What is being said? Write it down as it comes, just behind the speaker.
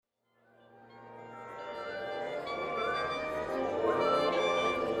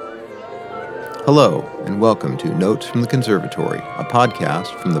Hello, and welcome to Notes from the Conservatory, a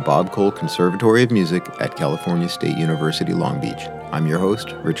podcast from the Bob Cole Conservatory of Music at California State University, Long Beach. I'm your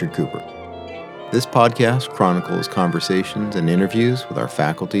host, Richard Cooper. This podcast chronicles conversations and interviews with our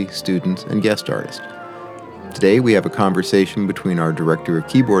faculty, students, and guest artists. Today, we have a conversation between our Director of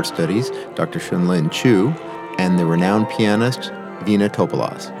Keyboard Studies, Dr. Shunlin Chu, and the renowned pianist, Vina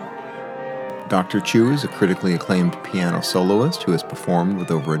Topolass. Dr. Chu is a critically acclaimed piano soloist who has performed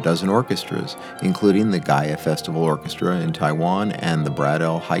with over a dozen orchestras, including the Gaia Festival Orchestra in Taiwan and the Brad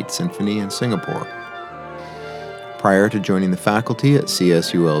L. Hite Symphony in Singapore. Prior to joining the faculty at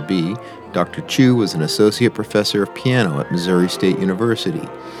CSULB, Dr. Chu was an associate professor of piano at Missouri State University.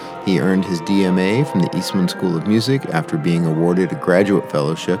 He earned his DMA from the Eastman School of Music after being awarded a graduate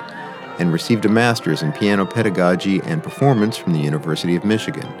fellowship and received a master's in piano pedagogy and performance from the University of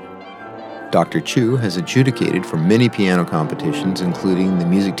Michigan. Dr. Chu has adjudicated for many piano competitions, including the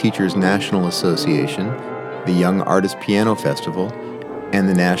Music Teachers National Association, the Young Artist Piano Festival, and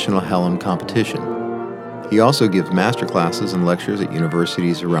the National Helen Competition. He also gives master classes and lectures at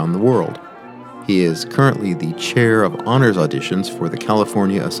universities around the world. He is currently the chair of honors auditions for the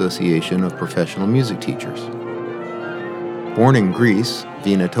California Association of Professional Music Teachers. Born in Greece,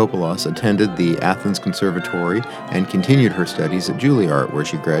 Vina Topolass attended the Athens Conservatory and continued her studies at Juilliard, where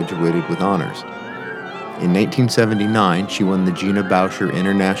she graduated with honors. In 1979, she won the Gina Boucher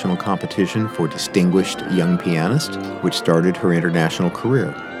International Competition for Distinguished Young Pianist, which started her international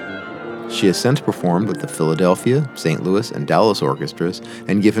career. She has since performed with the Philadelphia, St. Louis, and Dallas orchestras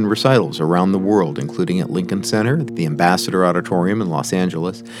and given recitals around the world, including at Lincoln Center, the Ambassador Auditorium in Los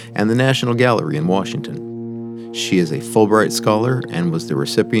Angeles, and the National Gallery in Washington. She is a Fulbright Scholar and was the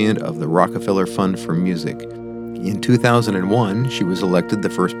recipient of the Rockefeller Fund for Music. In 2001, she was elected the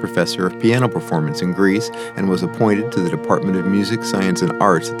first professor of piano performance in Greece and was appointed to the Department of Music, Science, and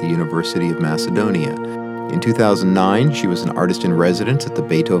Arts at the University of Macedonia. In 2009, she was an artist in residence at the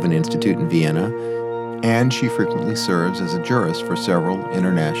Beethoven Institute in Vienna, and she frequently serves as a jurist for several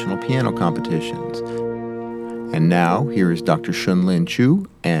international piano competitions. And now, here is Dr. Shunlin Chu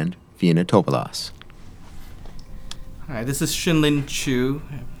and Vina Topolass. Hi, this is Shunlin Chu.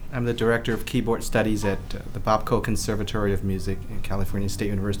 I'm the Director of Keyboard Studies at the Bob Cole Conservatory of Music at California State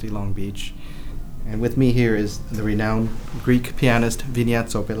University, Long Beach. And with me here is the renowned Greek pianist Vina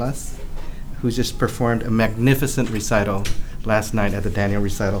Topolass, who's just performed a magnificent recital last night at the Daniel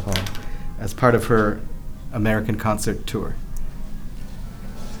Recital Hall as part of her American concert tour.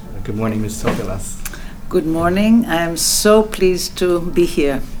 Good morning, Ms. Topolass. Good morning. I am so pleased to be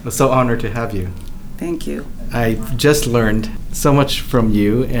here. I'm so honored to have you. Thank you. I've just learned so much from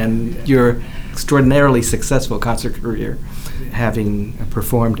you and your extraordinarily successful concert career, having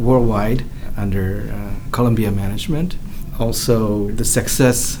performed worldwide under Columbia management. Also, the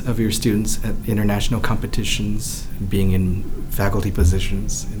success of your students at international competitions, being in faculty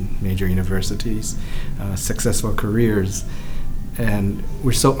positions in major universities, successful careers. And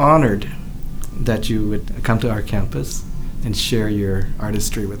we're so honored that you would come to our campus and share your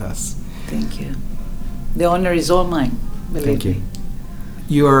artistry with us. Thank you. The honor is all mine. Thank you.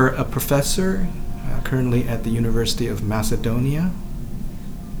 You're a professor currently at the University of Macedonia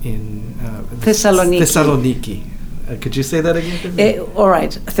in Thessaloniki. Could you say that again? All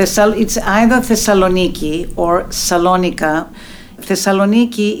right. It's either Thessaloniki or Salonika.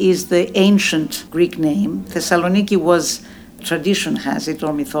 Thessaloniki is the ancient Greek name. Thessaloniki was, tradition has it,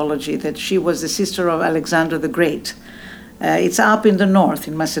 or mythology, that she was the sister of Alexander the Great. It's up in the north,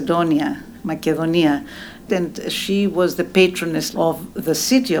 in Macedonia, and she was the patroness of the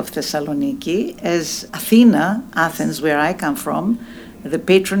city of Thessaloniki, as Athena, Athens, where I come from, the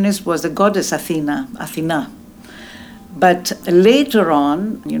patroness was the goddess Athena. But later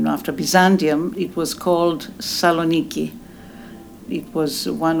on, after Byzantium, it was called Saloniki. It was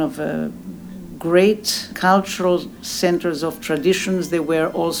one of great cultural centers of traditions. There were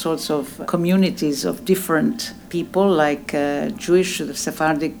all sorts of communities of different people, like the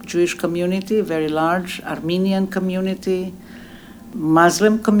Sephardic Jewish community, very large, Armenian community,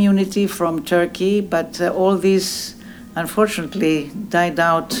 Muslim community from Turkey, but all these unfortunately died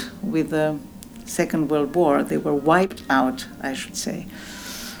out with the Second World War. They were wiped out, I should say.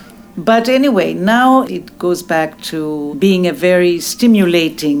 But anyway, now it goes back to being a very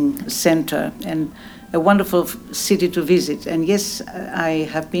stimulating center and a wonderful city to visit. And yes, I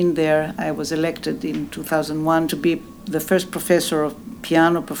have been there. I was elected in 2001 to be the first professor of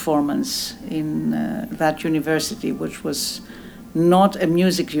piano performance in that university, which was not a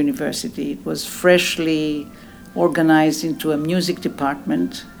music university. It was freshly organized into a music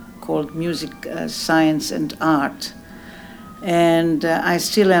department called Music, Science and Art. and I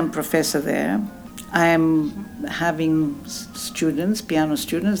still am professor there. I'm having students, piano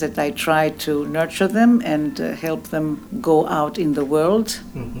students, that I try to nurture them and help them go out in the world.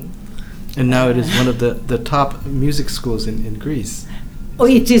 Mm-hmm. And now it is one of the top music schools in Greece. Oh,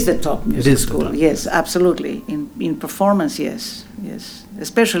 it is the top music school. Top. Yes, absolutely. In performance, yes,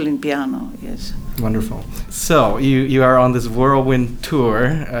 especially in piano, yes. Wonderful. So you are on this whirlwind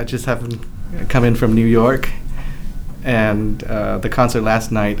tour, just having come in from New York, and the concert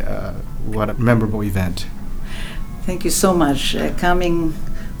last night. What a memorable event. Thank you so much. Coming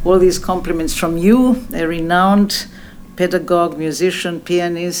all these compliments from you, a renowned pedagogue, musician,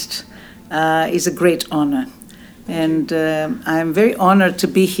 pianist, is a great honor. And I'm very honored to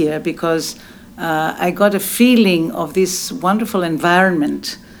be here because I got a feeling of this wonderful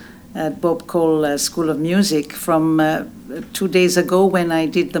environment at Bob Cole School of Music from 2 days ago when I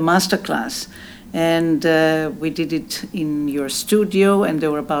did the masterclass. And we did it in your studio, and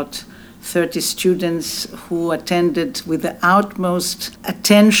there were about 30 students who attended with the utmost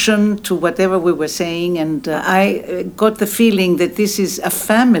attention to whatever we were saying. And I got the feeling that this is a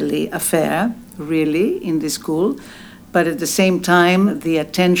family affair, really, in this school. But at the same time, the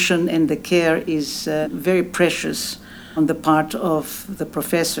attention and the care is very precious on the part of the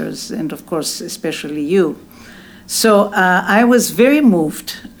professors, and of course, especially you. So I was very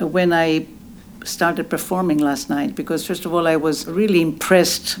moved when I started performing last night, because first of all I was really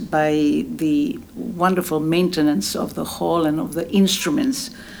impressed by the wonderful maintenance of the hall and of the instruments.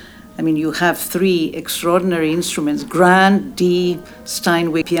 I mean, you have 3 extraordinary instruments, grand D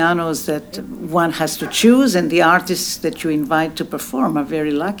Steinway pianos that one has to choose, and the artists that you invite to perform are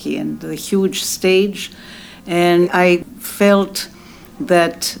very lucky, and the huge stage. And I felt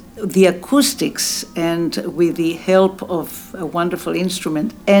that the acoustics, and with the help of a wonderful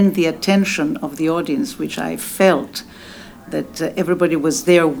instrument and the attention of the audience, which I felt that everybody was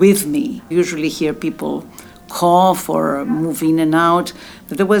there with me. Usually hear people cough or move in and out,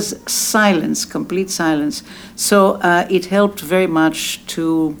 but there was silence, complete silence. So it helped very much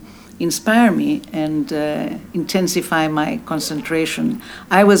to inspire me and intensify my concentration.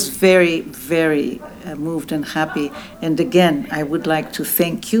 I was very, very moved and happy. And again, I would like to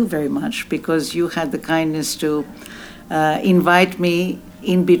thank you very much, because you had the kindness to invite me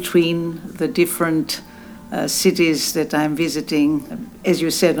in between the different cities that I'm visiting, as you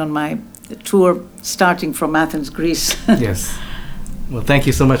said, on my tour starting from Athens, Greece. Yes. Well, thank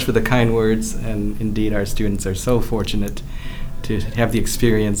you so much for the kind words, and indeed our students are so fortunate to have the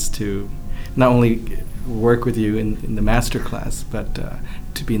experience to not only work with you in the master class, but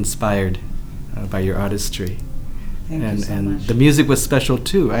to be inspired by your artistry. Thank you so and much. The music was special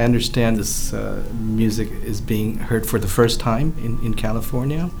too. I understand this music is being heard for the first time in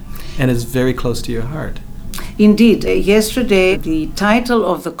California, and is very close to your heart. Indeed. Yesterday, the title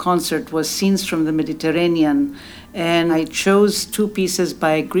of the concert was Scenes from the Mediterranean, and I chose 2 pieces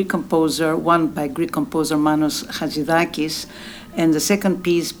by Greek composer, one by Greek composer Manos Hadzidakis, and the second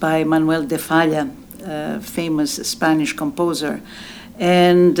piece by Manuel de Falla, famous Spanish composer.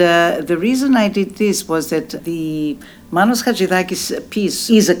 And the reason I did this was that the Manos Hadzidakis piece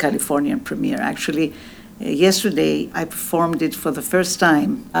is a Californian premiere. Actually, yesterday I performed it for the first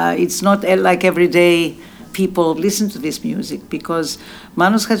time. It's not like every day people listen to this music, because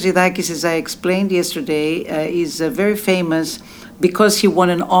Manos Hadzidakis, as I explained yesterday, is very famous because he won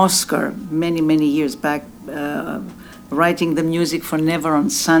an Oscar many, many years back, writing the music for Never on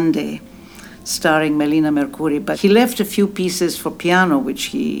Sunday, starring Melina Mercouri. But he left a few pieces for piano, which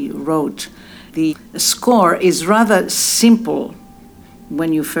he wrote. The score is rather simple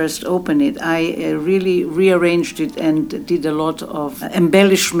when you first open it. I really rearranged it and did a lot of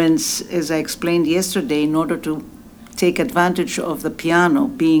embellishments, as I explained yesterday, in order to take advantage of the piano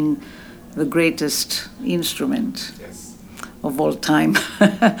being the greatest instrument of all time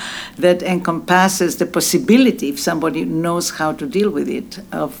that encompasses the possibility, if somebody knows how to deal with it,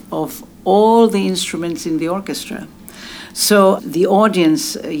 of all the instruments in the orchestra. So the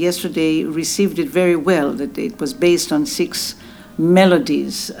audience yesterday received it very well, that it was based on 6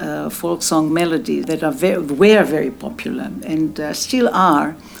 melodies, folk song melodies that were very popular and still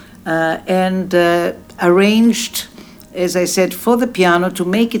are, and arranged, as I said, for the piano to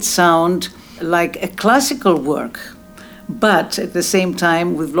make it sound like a classical work, but at the same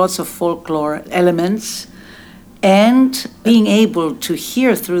time with lots of folklore elements, and being able to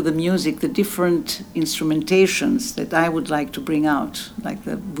hear through the music the different instrumentations that I would like to bring out, like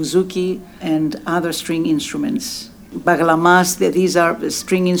the bouzouki and other string instruments. Baglamas, these are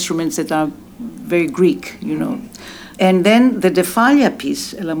string instruments that are very Greek, you know. And then the De Falla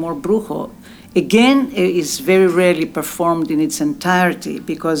piece, El Amor Brujo, Again, it is very rarely performed in its entirety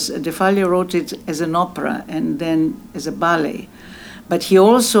because De Falla wrote it as an opera and then as a ballet. But he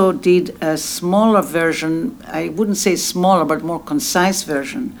also did a smaller version, I wouldn't say smaller, but more concise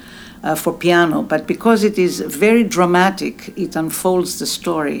version for piano. But because it is very dramatic, it unfolds the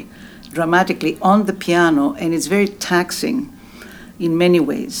story dramatically on the piano, and it's very taxing in many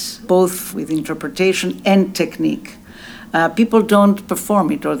ways, both with interpretation and technique. People don't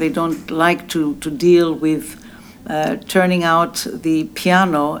perform it, or they don't like to deal with turning out the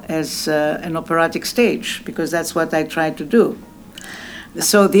piano as an operatic stage, because that's what I tried to do.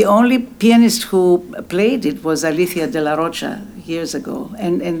 So the only pianist who played it was Alicia de la Rocha years ago.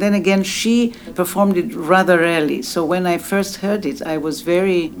 And then again, she performed it rather rarely. So when I first heard it, I was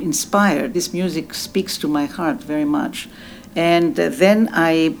very inspired. This music speaks to my heart very much. And then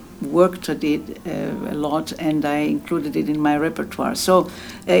I worked at it a lot, and I included it in my repertoire. So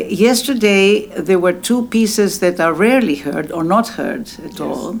yesterday there were two pieces that are rarely heard or not heard at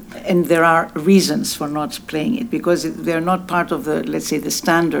all, and there are reasons for not playing it because they're not part of the, let's say, the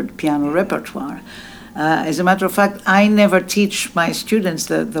standard piano repertoire. As a matter of fact, I never teach my students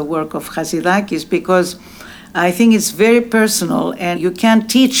the work of Hatzidakis because I think it's very personal, and you can't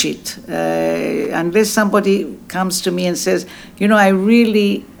teach it unless somebody comes to me and says, I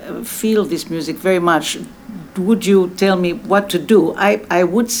really feel this music very much. Would you tell me what to do? I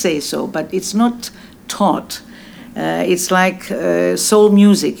would say so, but it's not taught. It's like soul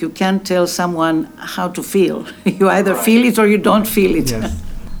music. You can't tell someone how to feel. You either feel it or you don't feel it. Yes.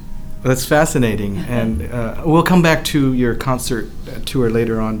 That's fascinating. And we'll come back to your concert tour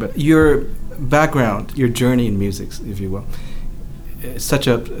later on, but your background, your journey in music, if you will, is such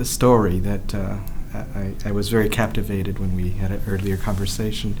a story that I was very captivated when we had an earlier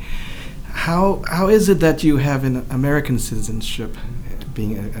conversation. How is it that you have an American citizenship,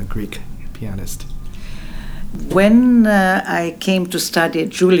 being a Greek pianist? When I came to study at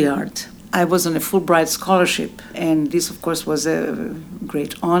Juilliard, I was on a Fulbright scholarship, and this, of course, was a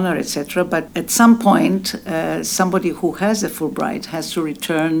great honor, etc. But at some point, somebody who has a Fulbright has to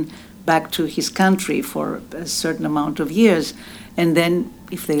return back to his country for a certain amount of years, and then,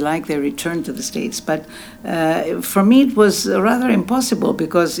 if they like, they return to the States. But for me, it was rather impossible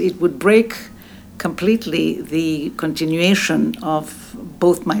because it would break completely the continuation of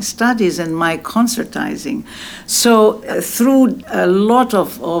both my studies and my concertizing. So through a lot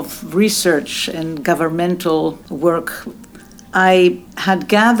of research and governmental work, I had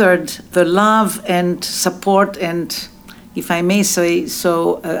gathered the love and support and, if I may say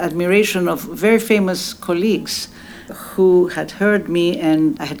so, admiration of very famous colleagues who had heard me,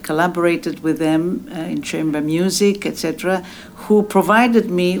 and I had collaborated with them in chamber music, etc., who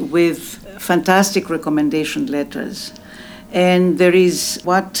provided me with fantastic recommendation letters. And there is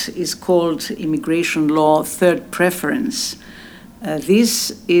what is called immigration law third preference.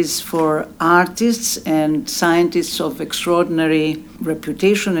 This is for artists and scientists of extraordinary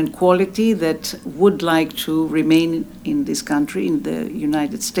reputation and quality that would like to remain in this country, in the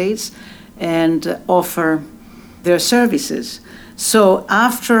United States, and offer their services. So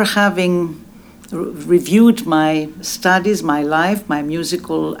after having reviewed my studies, my life, my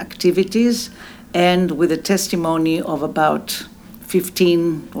musical activities, and with a testimony of about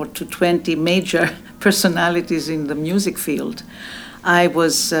 15 or to 20 major personalities in the music field, I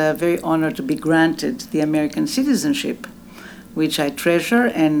was very honored to be granted the American citizenship, which I treasure,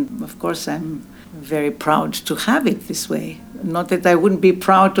 and of course I'm very proud to have it this way. Not that I wouldn't be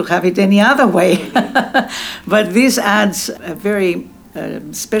proud to have it any other way, but this adds a very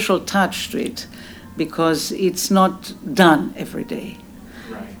special touch to it because it's not done every day.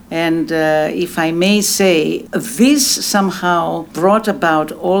 And if I may say, this somehow brought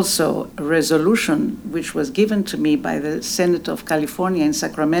about also a resolution which was given to me by the Senate of California in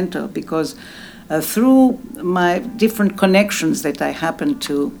Sacramento, because through my different connections that I happened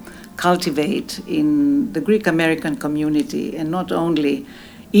to cultivate in the Greek American community, and not only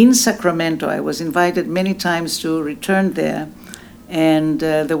in Sacramento, I was invited many times to return there. And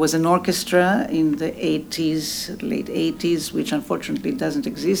there was an orchestra in the 80s, late 80s, which unfortunately doesn't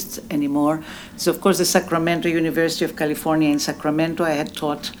exist anymore. So, of course, the Sacramento University of California in Sacramento, I had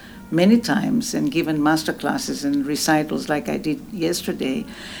taught many times and given master classes and recitals like I did yesterday.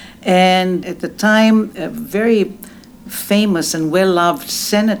 And at the time, a very famous and well-loved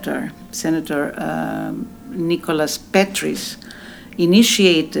Senator Nicholas Petris,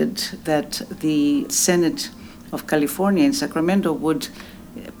 initiated that the Senate of California in Sacramento would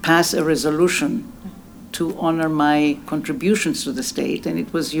pass a resolution to honor my contributions to the state, and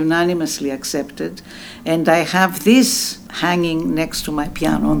it was unanimously accepted. And I have this hanging next to my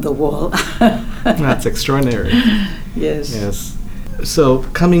piano on the wall. That's extraordinary. Yes. Yes. So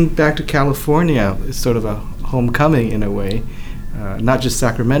coming back to California is sort of a homecoming in a way. Not just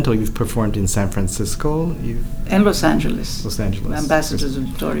Sacramento, you've performed in San Francisco. And Los Angeles. Los Angeles. Ambassador's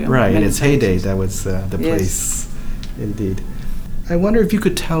Auditorium. Right, in its heyday, places. that was the Yes. place, indeed. I wonder if you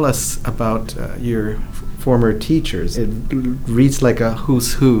could tell us about your former teachers. It reads like a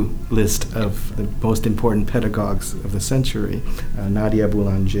who's who list of the most important pedagogues of the century. Nadia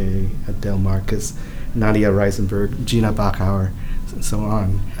Boulanger, Adele Marcus, Nadia Reisenberg, Gina Bachauer, and so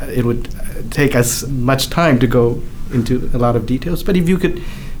on. It would take us much time to go into a lot of details, but if you could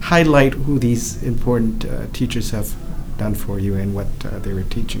highlight who these important teachers have done for you and what their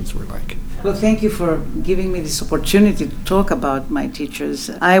teachings were like. Well, thank you for giving me this opportunity to talk about my teachers.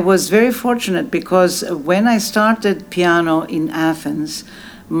 I was very fortunate because when I started piano in Athens,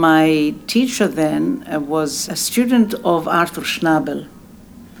 my teacher then was a student of Arthur Schnabel.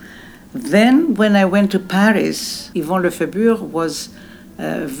 Then, when I went to Paris, Yvonne Lefebvre was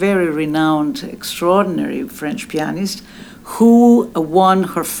a very renowned, extraordinary French pianist who won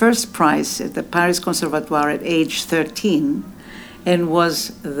her first prize at the Paris Conservatoire at age 13 and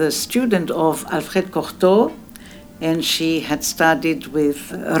was the student of Alfred Cortot, and she had studied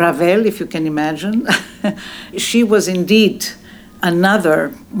with Ravel, if you can imagine. She was indeed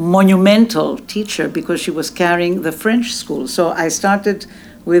another monumental teacher because she was carrying the French school. So I started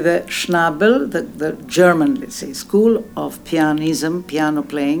with the Schnabel, the German, let's say, school of pianism, piano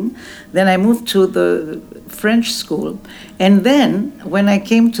playing. Then I moved to the French school. And then when I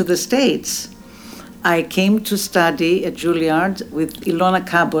came to the States, I came to study at Juilliard with Ilona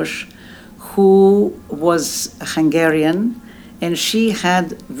Kabos, who was Hungarian, and she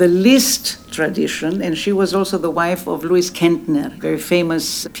had the Liszt tradition, and she was also the wife of Louis Kentner, very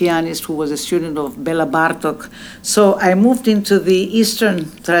famous pianist who was a student of Bela Bartok. So I moved into the Eastern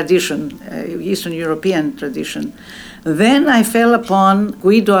tradition, Eastern European tradition. Then I fell upon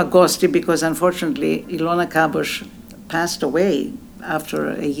Guido Agosti because unfortunately Ilona Kabos passed away after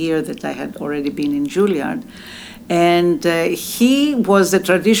a year that I had already been in Juilliard. And he was the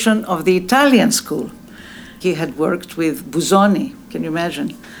tradition of the Italian school. He had worked with Busoni, can you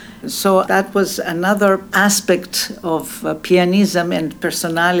imagine? So that was another aspect of pianism and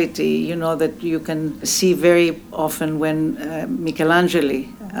personality, you know, that you can see very often when Michelangelo,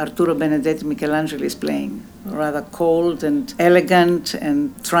 Arturo Benedetti Michelangelo is playing. Rather cold and elegant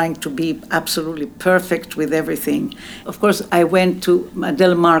and trying to be absolutely perfect with everything. Of course, I went to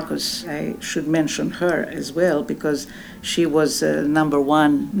Adele Marcus. I should mention her as well because she was number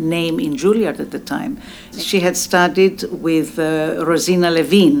one name in Juilliard at the time. She had studied with Rosina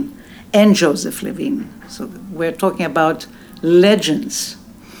Levine and Joseph Levine. So we're talking about legends.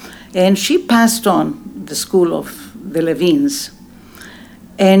 And she passed on the school of the Levines.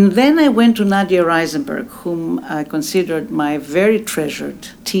 And then I went to Nadia Reisenberg, whom I considered my very treasured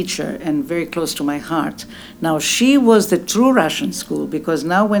teacher and very close to my heart. Now, she was the true Russian school, because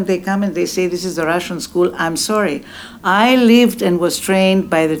now when they come and they say this is the Russian school, I'm sorry. I lived and was trained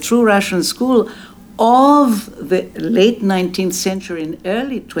by the true Russian school of the late 19th century and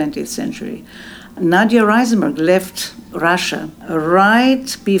early 20th century. Nadia Reisenberg left Russia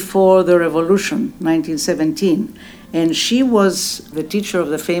right before the revolution, 1917. And she was the teacher of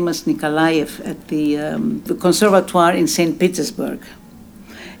the famous Nikolaev at the Conservatoire in St. Petersburg.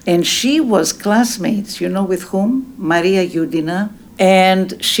 And she was classmates, you know, with whom? Maria Yudina.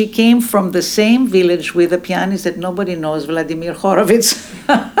 And she came from the same village with a pianist that nobody knows, Vladimir Horowitz.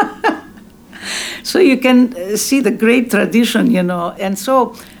 So you can see the great tradition, you know. And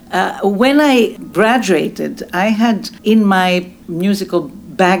so when I graduated, I had in my musical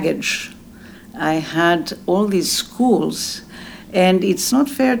baggage, I had all these schools, and it's not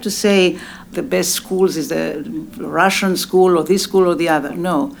fair to say the best schools is the Russian school or this school or the other.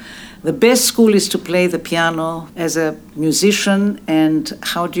 No, the best school is to play the piano as a musician, and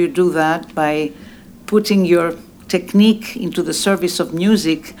how do you do that? By putting your technique into the service of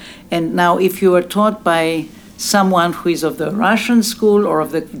music. And now if you are taught by someone who is of the Russian school or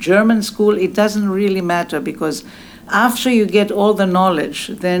of the German school, it doesn't really matter, because after you get all the knowledge,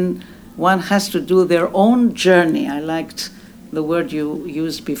 then one has to do their own journey. I liked the word you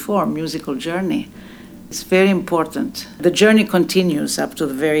used before, musical journey. It's very important. The journey continues up to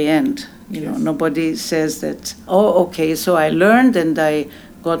the very end. You know, nobody says that, oh, okay, so I learned and I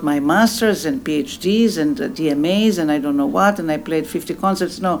got my masters and PhDs and DMAs and I don't know what, and I played 50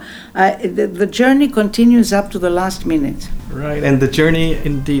 concerts. No, the journey continues up to the last minute. Right, and the journey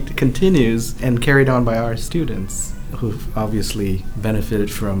indeed continues and carried on by our students, who've obviously benefited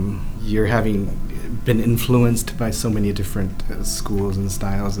from your having been influenced by so many different schools and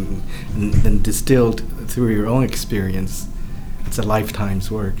styles and then distilled through your own experience. It's a lifetime's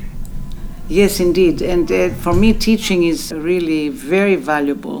work. Yes, indeed. And for me, teaching is really very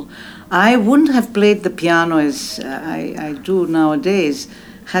valuable. I wouldn't have played the piano as I do nowadays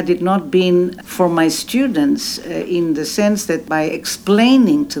had it not been for my students, in the sense that by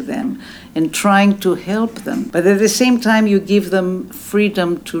explaining to them and trying to help them, but at the same time you give them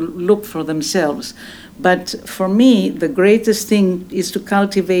freedom to look for themselves. But for me, the greatest thing is to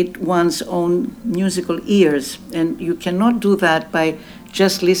cultivate one's own musical ears, and you cannot do that by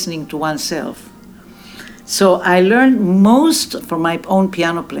just listening to oneself. So I learned most from my own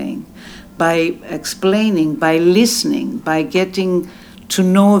piano playing, by explaining, by listening, by getting to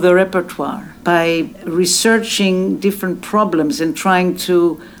know the repertoire, by researching different problems and trying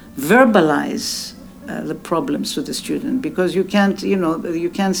to verbalize the problems to the student, because you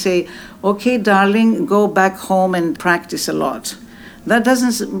can't say, okay, darling, go back home and practice a lot. That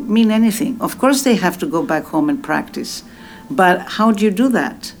doesn't mean anything. Of course they have to go back home and practice, but how do you do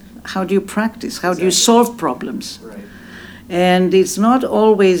that? How do you practice? How do you solve problems? Right. And it's not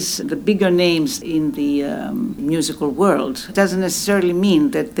always the bigger names in the musical world. It doesn't necessarily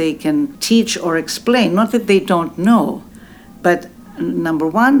mean that they can teach or explain, not that they don't know, but number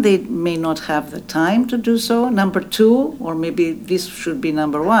one, they may not have the time to do so. Number two, or maybe this should be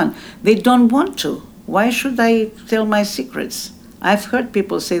number one, they don't want to. Why should I tell my secrets? I've heard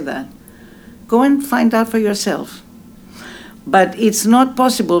people say that. Go and find out for yourself. But it's not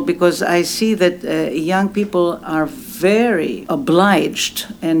possible, because I see that young people are very obliged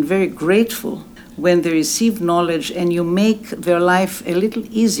and very grateful when they receive knowledge, and you make their life a little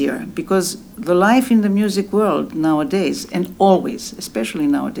easier, because the life in the music world nowadays, and always, especially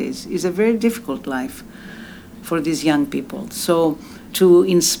nowadays, is a very difficult life for these young people. So to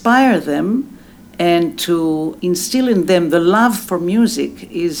inspire them and to instill in them the love for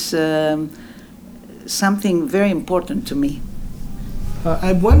music is something very important to me.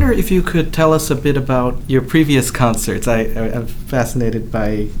 I wonder if you could tell us a bit about your previous concerts. I'm fascinated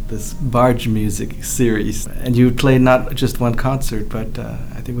by this barge music series. And you played not just one concert, but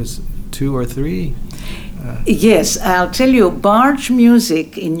I think it was 2 or 3. Yes, I'll tell you, barge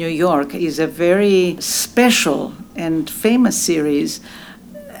music in New York is a very special and famous series.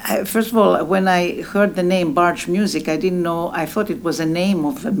 First of all, when I heard the name barge music, I didn't know, I thought it was a name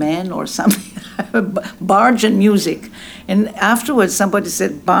of a man or something. Barge and music. And afterwards somebody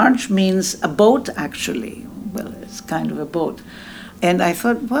said barge means a boat, actually. Well, it's kind of a boat. And I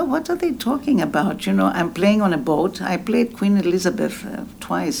thought, well, what are they talking about? You know, I'm playing on a boat. I played Queen Elizabeth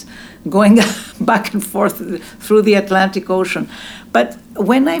twice, going back and forth through the Atlantic Ocean. But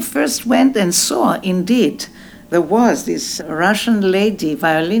when I first went and saw, indeed, there was this Russian lady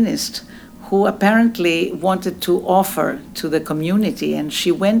violinist who apparently wanted to offer to the community, and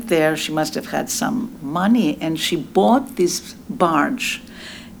she went there, she must have had some money, and she bought this barge,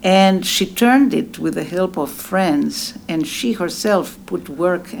 and she turned it with the help of friends, and she herself put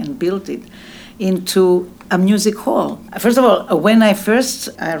work and built it into a music hall. First of all, when I first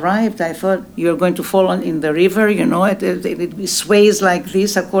arrived, I thought, you're going to fall in the river, you know, it sways like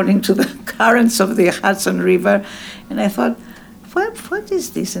this according to the currents of the Hudson River. And I thought, what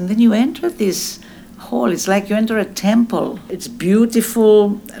is this? And then you enter this hall. It's like you enter a temple. It's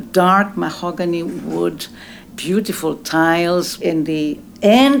beautiful, dark mahogany wood, beautiful tiles. And the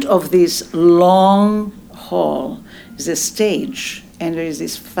end of this long hall is a stage. And there is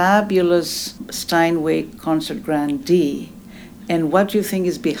this fabulous Steinway Concert Grand D. And what do you think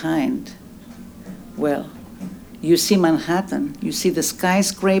is behind? Well, you see Manhattan, you see the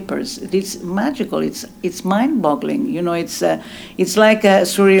skyscrapers. It's magical, it's mind-boggling. You know, it's like a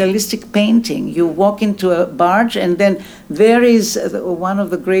surrealistic painting. You walk into a barge, and then there is one of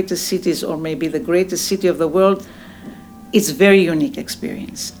the greatest cities, or maybe the greatest city of the world. It's a very unique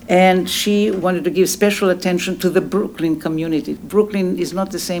experience. And she wanted to give special attention to the Brooklyn community. Brooklyn is not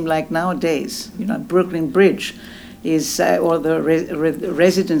the same like nowadays. You know, Brooklyn Bridge is, or the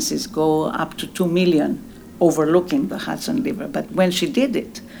residences go up to 2 million overlooking the Hudson River. But when she did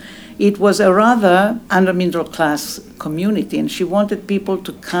it, it was a rather under-middle class community, and she wanted people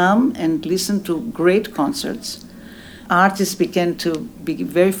to come and listen to great concerts. Artists began to be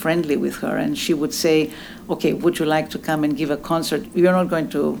very friendly with her, and she would say, okay, would you like to come and give a concert? You're not going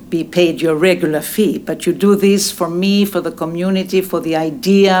to be paid your regular fee, but you do this for me, for the community, for the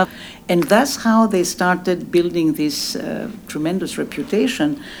idea. And that's how they started building this tremendous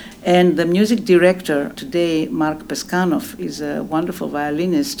reputation. And the music director today, Mark Peskanov, is a wonderful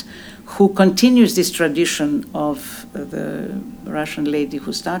violinist who continues this tradition of the Russian lady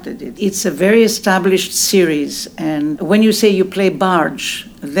who started it. It's a very established series, and when you say you play barge,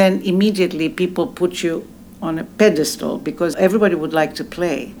 then immediately people put you on a pedestal because everybody would like to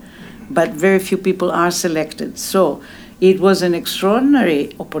play, but very few people are selected. So it was an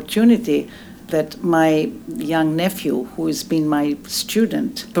extraordinary opportunity that my young nephew, who has been my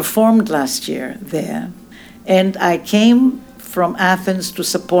student, performed last year there. And I came from Athens to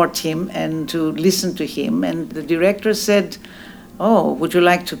support him and to listen to him. And the director said, oh, would you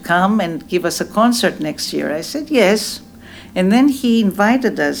like to come and give us a concert next year? I said, yes. And then he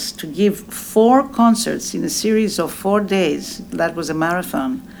invited us to give 4 concerts in a series of 4 days. That was a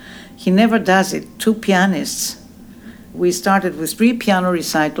marathon. He never does it, 2 pianists. We started with 3 piano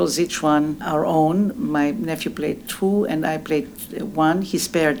recitals, each one our own. My nephew played 2 and I played 1. He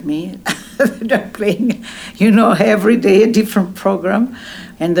spared me. They're playing, every day a different program.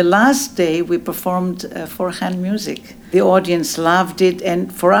 And the last day we performed four-hand music. The audience loved it,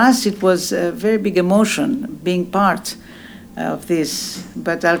 and for us it was a very big emotion being part of this.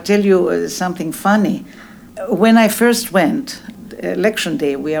 But I'll tell you something funny. When I first went, election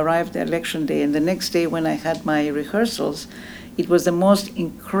day, we arrived at election day, and the next day when I had my rehearsals, it was the most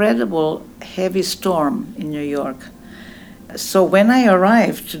incredible heavy storm in New York. So when I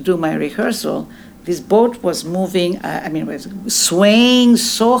arrived to do my rehearsal, this boat was moving, it was swaying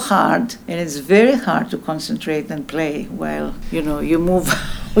so hard, and it's very hard to concentrate and play while, you move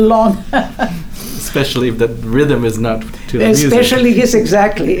along. Especially if the rhythm is not to the music. Especially, yes,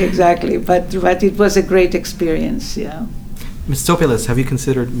 exactly. But it was a great experience, yeah. Ms. Tsopilas, have you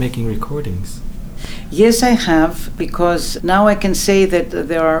considered making recordings? Yes, I have, because now I can say that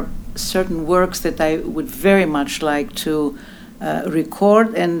there are certain works that I would very much like to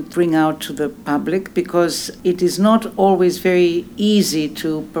record and bring out to the public, because it is not always very easy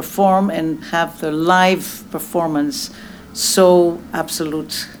to perform and have the live performance so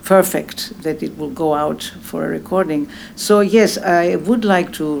absolute perfect that it will go out for a recording. So yes, I would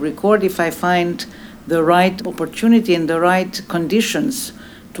like to record if I find the right opportunity and the right conditions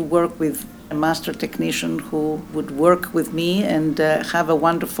to work with a master technician who would work with me and have a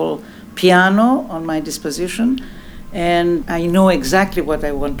wonderful piano on my disposition. And I know exactly what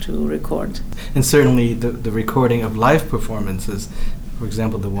I want to record. And certainly the recording of live performances, for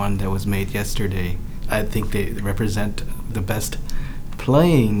example, the one that was made yesterday, I think they represent the best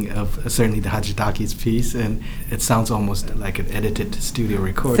playing of certainly the Hagitaki's piece, and it sounds almost like an edited studio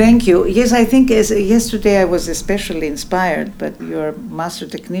recording. Thank you. Yes, I think yesterday I was especially inspired, but your master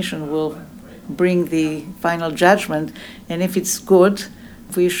technician will bring the final judgment, and if it's good,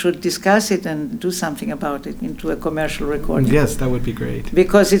 we should discuss it and do something about it into a commercial recording. Yes, that would be great.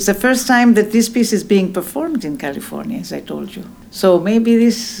 Because it's the first time that this piece is being performed in California, as I told you. So maybe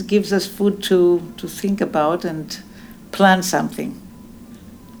this gives us food to think about and plan something.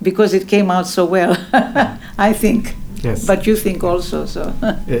 Because it came out so well, I think. Yes. But you think also, so.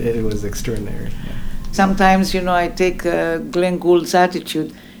 It was extraordinary. Yeah. Sometimes, I take Glenn Gould's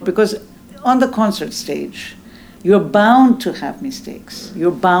attitude, because on the concert stage, you're bound to have mistakes.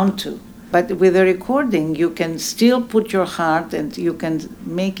 You're bound to. But with a recording, you can still put your heart and you can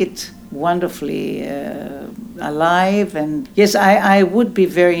make it wonderfully alive. And yes, I would be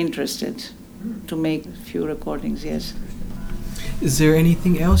very interested to make a few recordings, yes. Is there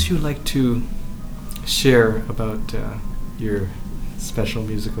anything else you'd like to share about your special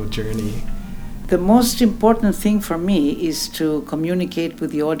musical journey? The most important thing for me is to communicate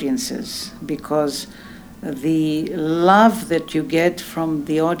with the audiences, because the love that you get from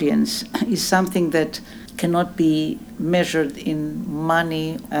the audience is something that cannot be measured in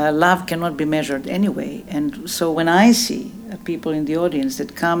money. Love cannot be measured anyway. And so when I see people in the audience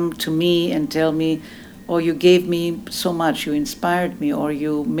that come to me and tell me, oh, you gave me so much, you inspired me, or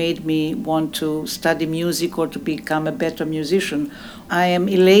you made me want to study music or to become a better musician, I am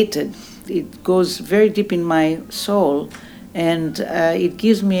elated. It goes very deep in my soul. And it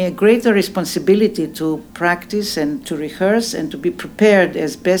gives me a greater responsibility to practice and to rehearse and to be prepared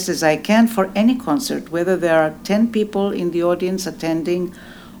as best as I can for any concert, whether there are 10 people in the audience attending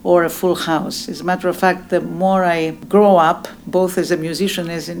or a full house. As a matter of fact, the more I grow up, both as a musician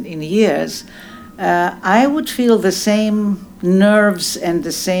as in years, I would feel the same nerves and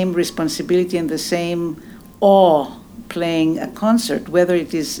the same responsibility and the same awe playing a concert, whether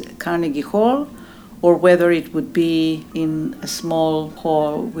it is Carnegie Hall or whether it would be in a small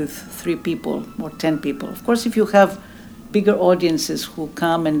hall with 3 people or 10 people. Of course, if you have bigger audiences who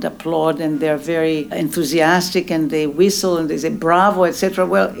come and applaud and they're very enthusiastic and they whistle and they say bravo, etc.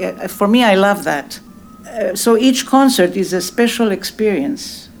 Well, for me, I love that. So each concert is a special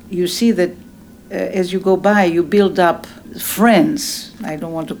experience. You see that as you go by, you build up friends. I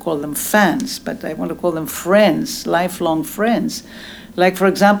don't want to call them fans, but I want to call them friends, lifelong friends. Like, for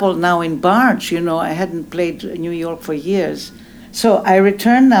example, now in Barge, I hadn't played New York for years. So I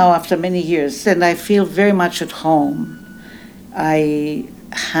return now after many years, and I feel very much at home. I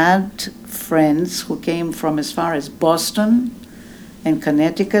had friends who came from as far as Boston and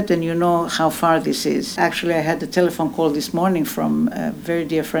Connecticut, and you know how far this is. Actually, I had a telephone call this morning from a very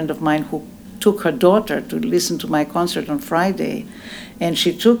dear friend of mine who took her daughter to listen to my concert on Friday, and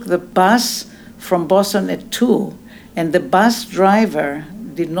she took the bus from Boston at 2, and the bus driver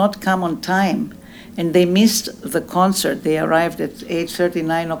did not come on time, and they missed the concert. They arrived at 8:30,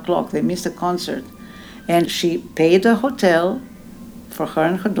 9 o'clock. They missed the concert. And she paid a hotel for her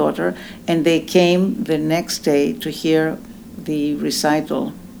and her daughter, and they came the next day to hear the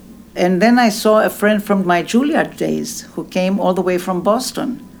recital. And then I saw a friend from my Juilliard days who came all the way from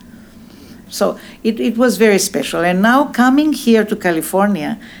Boston. So it was very special. And now coming here to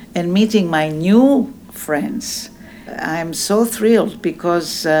California and meeting my new friends, I'm so thrilled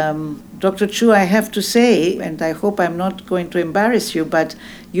because, Dr. Chu, I have to say, and I hope I'm not going to embarrass you, but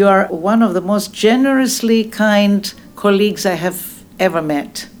you are one of the most generously kind colleagues I have ever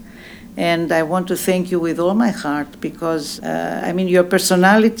met. And I want to thank you with all my heart because, your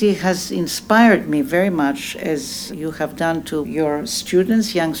personality has inspired me very much, as you have done to your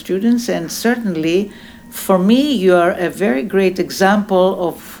students, young students, and certainly for me, you are a very great example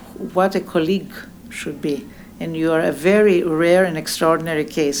of what a colleague should be. And you are a very rare and extraordinary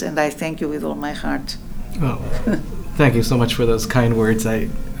case, and I thank you with all my heart. Well, thank you so much for those kind words.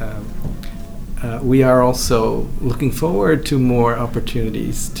 We are also looking forward to more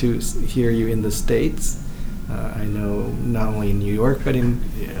opportunities to hear you in the States. I know not only in New York, but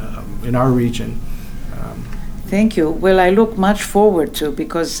in our region. Thank you. Well, I look much forward to,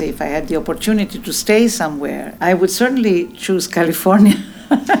 because if I had the opportunity to stay somewhere, I would certainly choose California.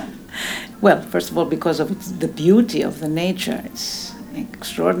 Well, first of all, because of the beauty of the nature. It's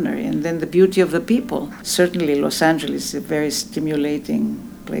extraordinary. And then the beauty of the people. Certainly Los Angeles is a very stimulating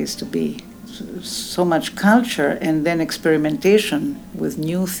place to be. So much culture and then experimentation with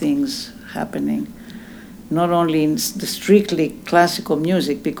new things happening. Not only in the strictly classical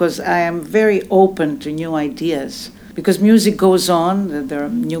music, because I am very open to new ideas. Because music goes on, there are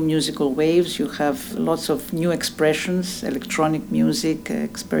new musical waves, you have lots of new expressions, electronic music,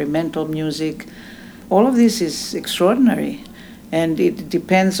 experimental music. All of this is extraordinary, and it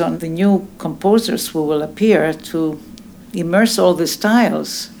depends on the new composers who will appear to immerse all the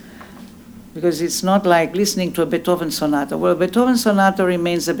styles, because it's not like listening to a Beethoven sonata. Well, a Beethoven sonata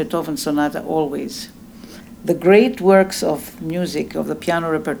remains a Beethoven sonata always. The great works of music, of the piano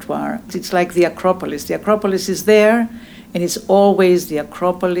repertoire, it's like the Acropolis. The Acropolis is there, and it's always the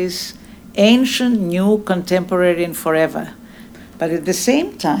Acropolis, ancient, new, contemporary, and forever. But at the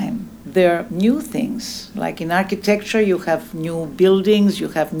same time, there are new things. Like in architecture, you have new buildings, you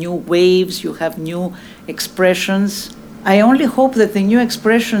have new waves, you have new expressions. I only hope that the new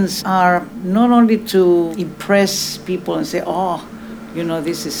expressions are not only to impress people and say, oh,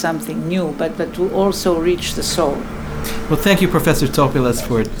 this is something new, but to also reach the soul. Well, thank you, Professor Tsopilas,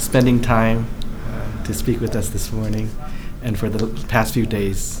 for spending time to speak with us this morning and for the past few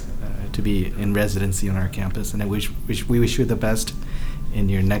days to be in residency on our campus. And we wish you the best in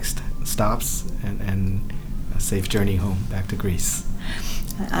your next stops and a safe journey home back to Greece.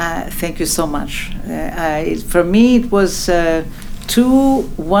 Thank you so much. For me, it was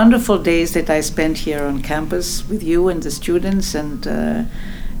 2 wonderful days that I spent here on campus with you and the students, and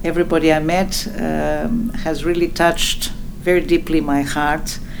everybody I met has really touched very deeply my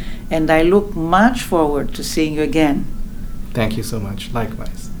heart, and I look much forward to seeing you again. Thank you so much.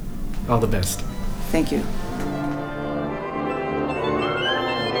 Likewise. All the best. Thank you.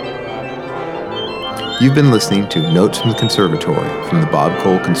 You've been listening to Notes from the Conservatory from the Bob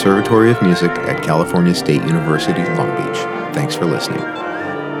Cole Conservatory of Music at California State University, Long Beach. Thanks for listening.